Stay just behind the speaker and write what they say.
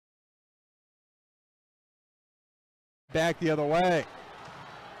back the other way.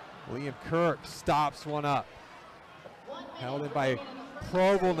 Liam Kirk stops one up. Held in by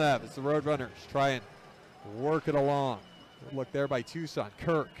Provolnev as the Roadrunners try and work it along. Good look there by Tucson.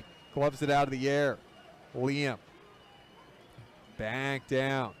 Kirk gloves it out of the air. Liam back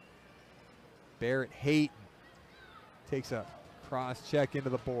down. Barrett Hayton takes a cross check into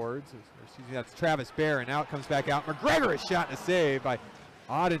the boards. Excuse me, that's Travis Barron. Now it comes back out. McGregor is shot and a save by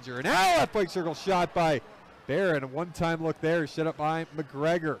Ottinger. And now left point circle shot by Barron. A one-time look there, shut up by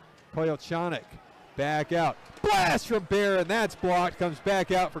McGregor. Kolyachonok back out. Blast from Barron. That's blocked. Comes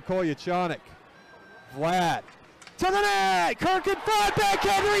back out for Kolyachonok. Vlad to the net. Kirk in front.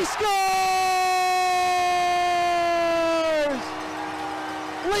 Backhander. He scores!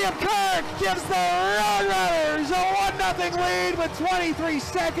 Liam Kirk gives the Roadrunners a 1-0 lead with 23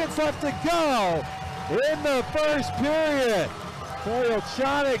 seconds left to go in the first period.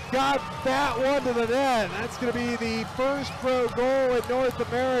 Kolyachonok got that one to the net. That's going to be the first pro goal in North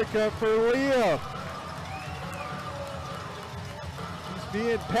America for Liam. He's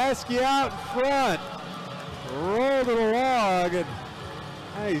being pesky out in front. Rolled it along, and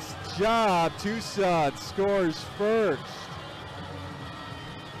nice job. Tucson scores first.